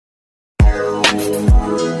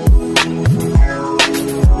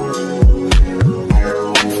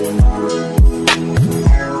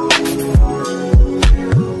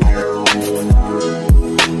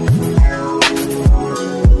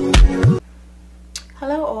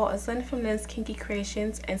all, it's Lynn from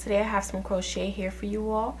Lynnskinkykreations, and today I have some crochet here for you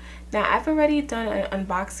all. Now I've already done an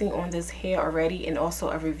unboxing on this hair already and also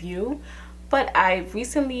a review, but I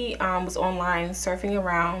recently was online surfing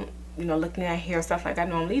around, you know, looking at hair stuff like I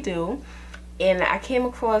normally do, and I came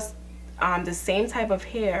across the same type of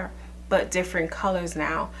hair but different colors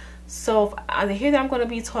now. So the hair that I'm going to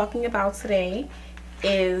be talking about today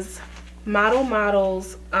is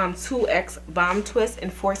Model's 2X Bomb Twist in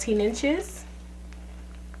 14 inches.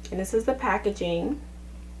 And this is the packaging.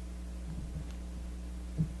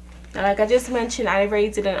 Now, like I just mentioned, I already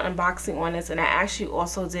did an unboxing on this, and I actually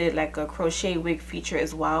also did like a crochet wig feature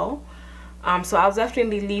as well. So I'll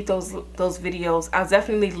definitely leave those videos. I'll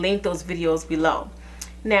definitely link those videos below.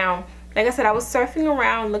 Now, like I said, I was surfing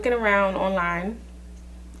around, looking around online,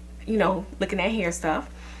 you know, looking at hair stuff.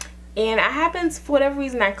 And I happened, for whatever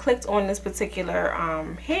reason, I clicked on this particular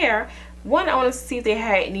hair. One, I wanted to see if they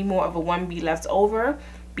had any more of a 1B left over,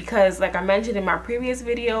 because like I mentioned in my previous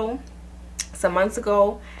video some months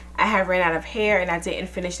ago, I had ran out of hair and I didn't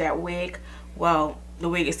finish that wig. Well, the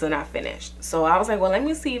wig is still not finished. So I was like, well, let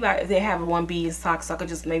me see if they have a 1B in stock so I could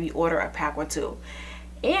just maybe order a pack or two.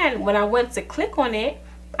 And when I went to click on it,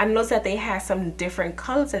 I noticed that they had some different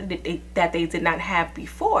colors that they did not have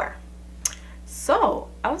before. So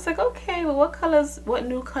I was like, okay, well, what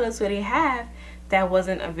new colors do they have that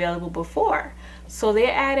wasn't available before? So they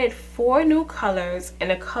added 4 new colors, and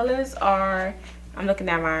the colors are, I'm looking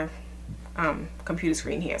at my computer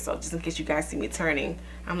screen here, so just in case you guys see me turning,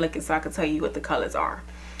 I'm looking so I can tell you what the colors are.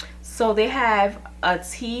 So they have a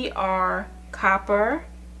TR copper,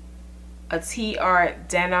 a TR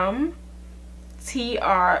denim,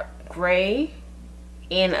 TR gray,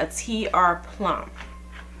 and a TR plum.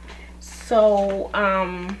 So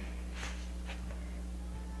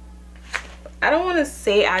I don't want to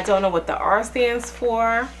say I don't know what the R stands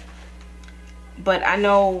for, but I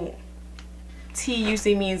know T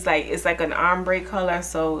usually means like it's like an ombre color,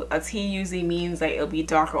 so a T usually means like it'll be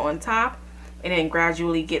darker on top and then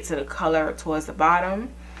gradually get to the color towards the bottom.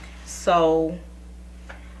 So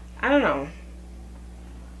I don't know,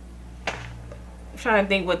 I'm trying to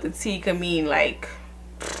think what the T could mean, like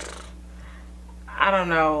I don't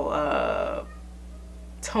know,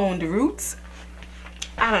 toned roots,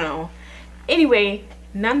 I don't know. Anyway,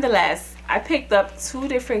 nonetheless, I picked up 2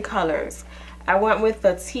 different colors. I went with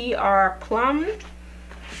the TR plum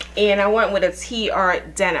and I went with a TR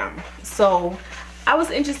denim. So I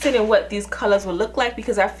was interested in what these colors would look like,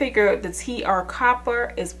 because I figured the TR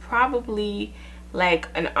copper is probably like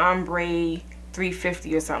an ombre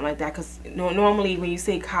 350 or something like that, because normally when you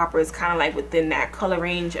say copper, it's kind of like within that color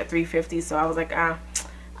range at 350. So I was like, I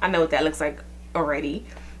know what that looks like already.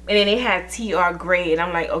 And then they had TR gray, and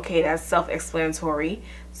I'm like, okay, that's self-explanatory.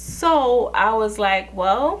 So I was like,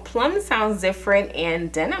 well, plum sounds different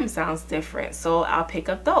and denim sounds different, so I'll pick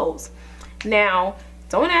up those. Now,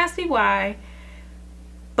 don't ask me why,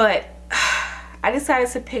 but I decided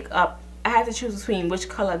to pick up, I had to choose between which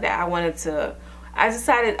color that I wanted to. I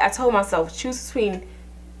told myself, choose between,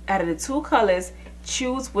 out of the 2 colors,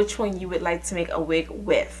 choose which one you would like to make a wig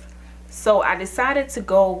with. So I decided to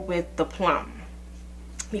go with the plum,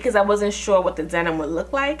 because I wasn't sure what the denim would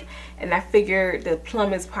look like, and I figured the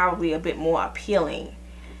plum is probably a bit more appealing.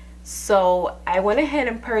 So I went ahead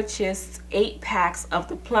and purchased 8 packs of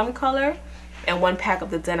the plum color and 1 pack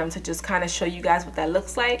of the denim to just kind of show you guys what that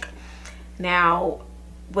looks like. Now,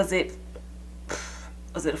 was it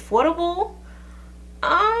affordable?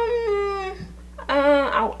 I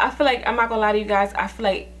feel like, I'm not gonna lie to you guys, I feel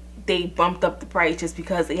like they bumped up the price just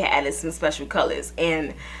because they added some special colors,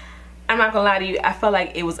 and I'm not gonna lie to you, I felt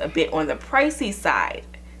like it was a bit on the pricey side.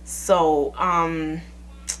 So I'm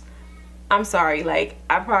sorry, like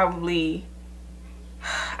I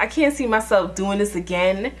can't see myself doing this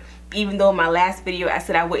again, even though in my last video I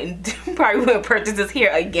said I probably wouldn't purchase this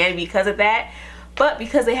hair again because of that. But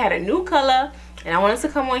because they had a new color and I wanted to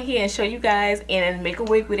come on here and show you guys and make a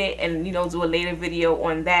wig with it, and you know, do a later video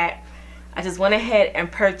on that, I just went ahead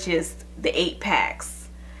and purchased the 8 packs.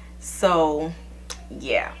 So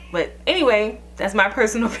yeah, but anyway, that's my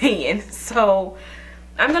personal opinion. So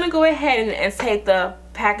I'm gonna go ahead and take the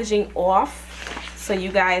packaging off so you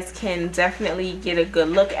guys can definitely get a good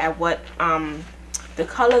look at what the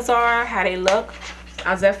colors are, how they look.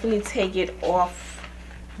 I'll definitely take it off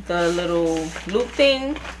the little loop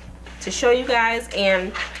thing to show you guys,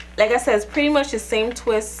 and like I said, it's pretty much the same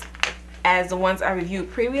twist as the ones I reviewed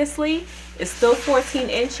previously. It's still 14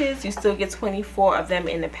 inches, you still get 24 of them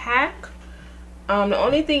in the pack. The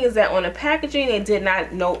only thing is that on the packaging they did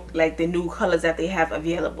not note like the new colors that they have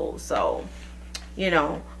available, so you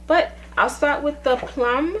know. But I'll start with the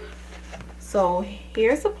plum. So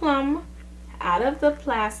here's the plum out of the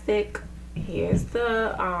plastic. Here's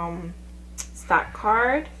the stock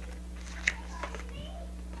card.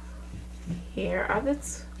 Here are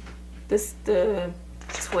the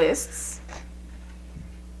twists.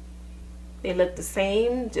 They look the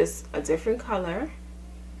same, just a different color.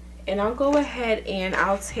 And I'll go ahead and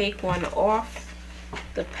I'll take one off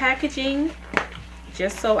the packaging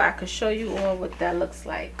just so I can show you all what that looks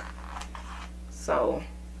like. So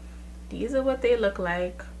these are what they look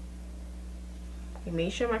like.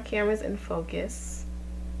 Make sure my camera's in focus.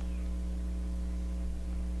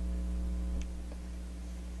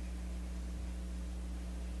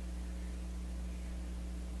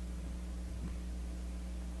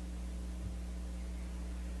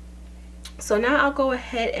 So now I'll go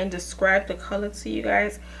ahead and describe the color to you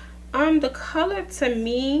guys. The color to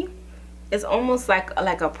me is almost like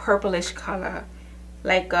a purplish color.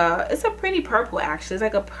 Like it's a pretty purple actually. It's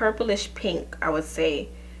like a purplish pink, I would say.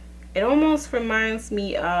 It almost reminds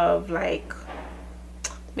me of like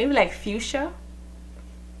maybe like fuchsia.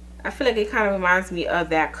 I feel like it kind of reminds me of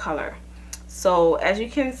that color. So as you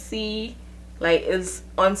can see, like it's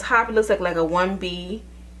on top, it looks like a 1B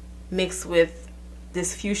mixed with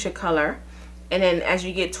this fuchsia color. And then as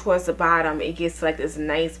you get towards the bottom, it gets like this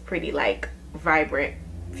nice, pretty, like vibrant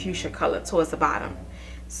fuchsia color towards the bottom.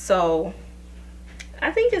 So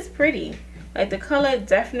I think it's pretty. Like the color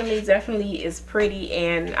definitely is pretty,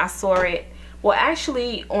 and I saw it. Well,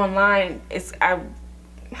 actually online,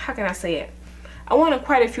 how can I say it? I went on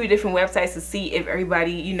quite a few different websites to see if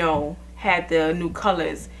everybody, you know, had the new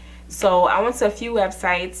colors. So I went to a few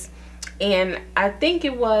websites, and I think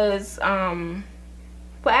it was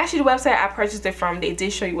well, actually the website I purchased it from, they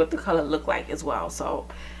did show you what the color looked like as well. So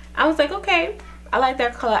I was like, okay, I like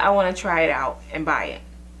that color. I want to try it out and buy it.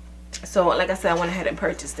 So like I said, I went ahead and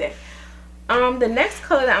purchased it. The next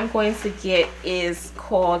color that I'm going to get is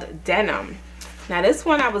called Denim. Now this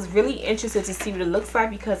one I was really interested to see what it looks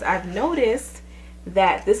like, because I've noticed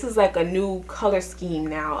that this is like a new color scheme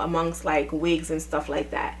now amongst like wigs and stuff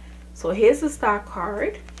like that. So here's the stock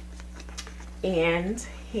card, and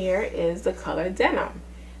here is the color Denim.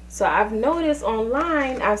 So I've noticed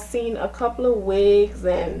online, I've seen a couple of wigs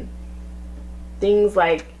and things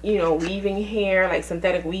like, you know, weaving hair, like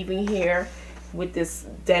synthetic weaving hair with this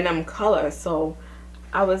denim color. So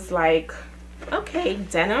I was like, okay,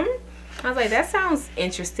 denim. I was like, that sounds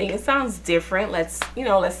interesting. It sounds different. Let's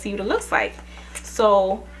see what it looks like.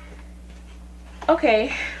 So,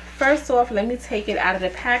 okay, first off, let me take it out of the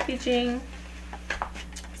packaging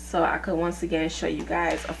so I could once again show you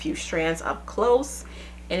guys a few strands up close,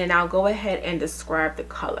 and then I'll go ahead and describe the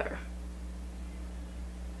color.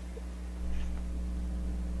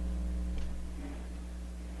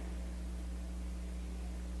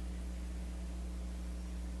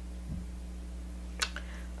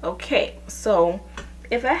 Okay, so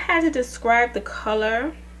if I had to describe the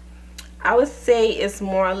color, I would say it's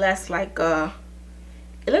more or less like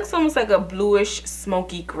it looks almost like a bluish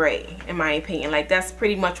smoky gray, in my opinion. Like that's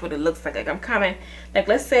pretty much what it looks like. Like I'm kind of like,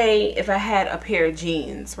 let's say if I had a pair of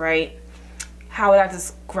jeans, right? How would I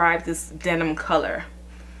describe this denim color?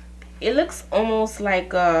 It looks almost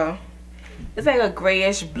like it's like a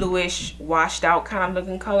grayish, bluish, washed out kind of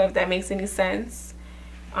looking color, if that makes any sense.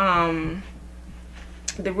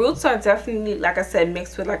 The roots are definitely, like I said,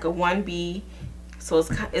 mixed with like a 1B, so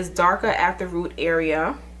it's darker at the root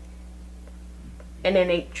area, and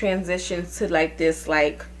then it transitions to like this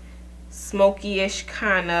like smoky-ish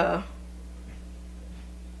kind of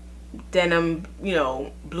denim, you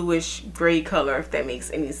know, bluish gray color, if that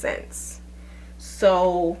makes any sense.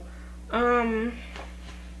 So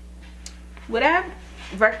would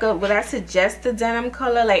I suggest the denim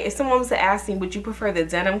color? Like if someone was to ask me, would you prefer the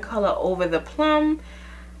denim color over the plum,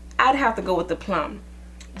 I'd have to go with the plum,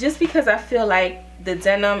 just because I feel like the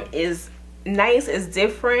denim is nice, it's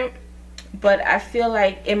different, but I feel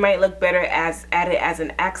like it might look better added as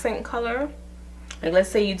an accent color. Like let's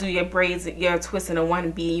say you do your braids, your twist in a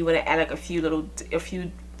 1B, you want to add like a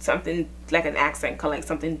few something like an accent color, like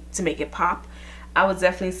something to make it pop. I would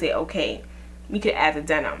definitely say, okay, you could add the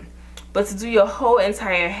denim. But to do your whole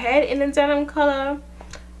entire head in a denim color,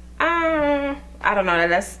 I don't know.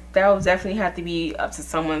 That will definitely have to be up to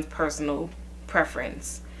someone's personal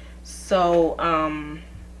preference. So,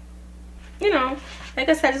 you know, like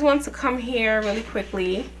I said, I just wanted to come here really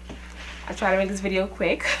quickly. I try to make this video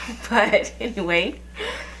quick, but anyway,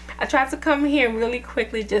 I tried to come here really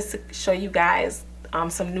quickly just to show you guys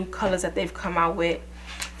some new colors that they've come out with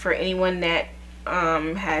for anyone that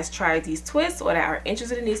has tried these twists, or that are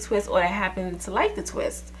interested in these twists, or that happen to like the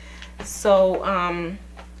twist. So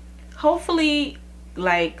hopefully,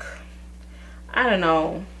 like, I don't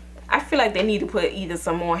know. I feel like they need to put either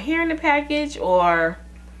some more hair in the package, or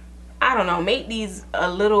I don't know, make these a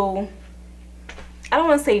little, I don't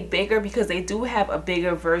want to say bigger, because they do have a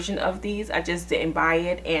bigger version of these. I just didn't buy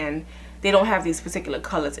it, and they don't have these particular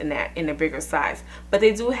colors in the bigger size, but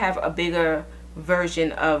they do have a bigger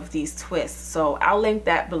version of these twists. So I'll link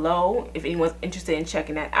that below if anyone's interested in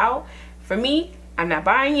checking that out. For me, I'm not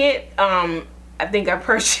buying it. I think I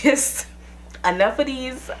purchased enough of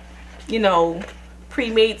these, you know,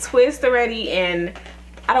 pre-made twists already, and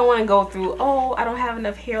I don't want to go through, oh, I don't have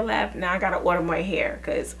enough hair left, now I gotta order my hair,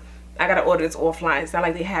 because I gotta order this offline. It's not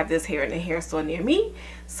like they have this hair in the hair store near me,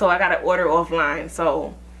 so I gotta order offline.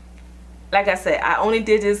 So like I said, I only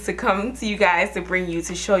did this to come to you guys, to bring you,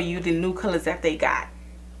 to show you the new colors that they got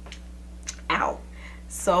out.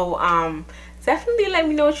 So definitely let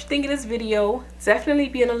me know what you think of this video. Definitely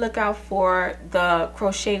be on the lookout for the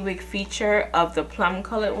crochet wig feature of the plum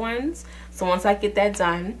colored ones. So once I get that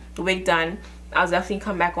done, the wig done, I'll definitely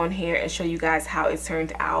come back on here and show you guys how it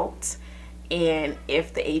turned out, and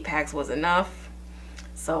if the apex was enough.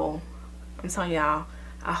 So I'm telling y'all,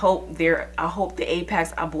 I hope the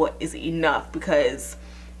apex I bought is enough, because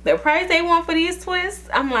the price they want for these twists,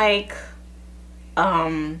 I'm like,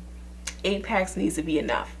 apex needs to be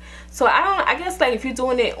enough. So I guess like if you're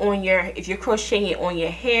doing it on if you're crocheting it on your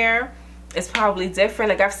hair, it's probably different.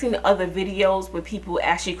 Like I've seen other videos where people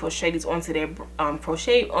actually crochet these onto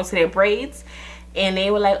their braids, and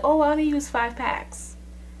they were like, oh, I only use 5 packs.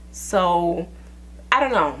 So I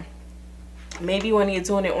don't know, maybe when you're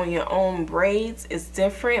doing it on your own braids it's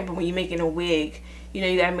different, but when you're making a wig, you know,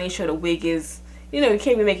 you gotta make sure the wig is, you know, you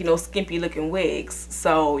can't be making those skimpy looking wigs,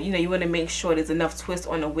 so you know, you want to make sure there's enough twist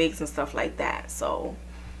on the wigs and stuff like that. So,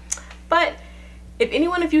 but if any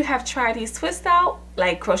one of you have tried these twists out,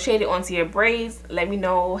 like crocheted onto your braids, let me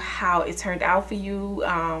know how it turned out for you.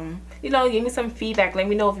 You know, give me some feedback. Let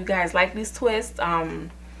me know if you guys like these twists.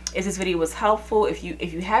 If this video was helpful. If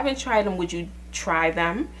you haven't tried them, would you try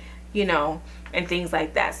them? You know, and things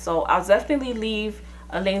like that. So I'll definitely leave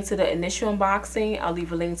a link to the initial unboxing. I'll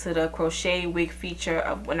leave a link to the crochet wig feature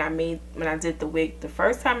of when I did the wig the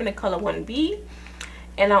first time in the color 1B.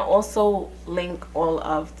 And I'll also link all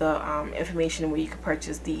of the information where you can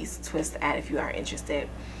purchase these twists at if you are interested.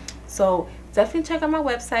 So definitely check out my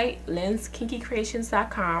website,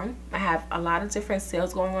 Lynnskinkykreations.com. I have a lot of different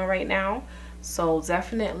sales going on right now. So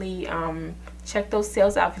definitely check those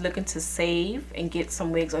sales out if you're looking to save and get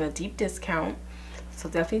some wigs on a deep discount. So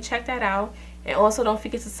definitely check that out. And also don't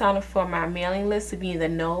forget to sign up for my mailing list to be in the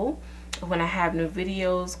know of when I have new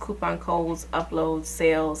videos, coupon codes, uploads,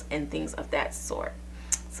 sales, and things of that sort.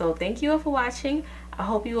 So thank you all for watching. I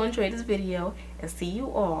hope you enjoyed this video, and see you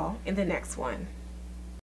all in the next one.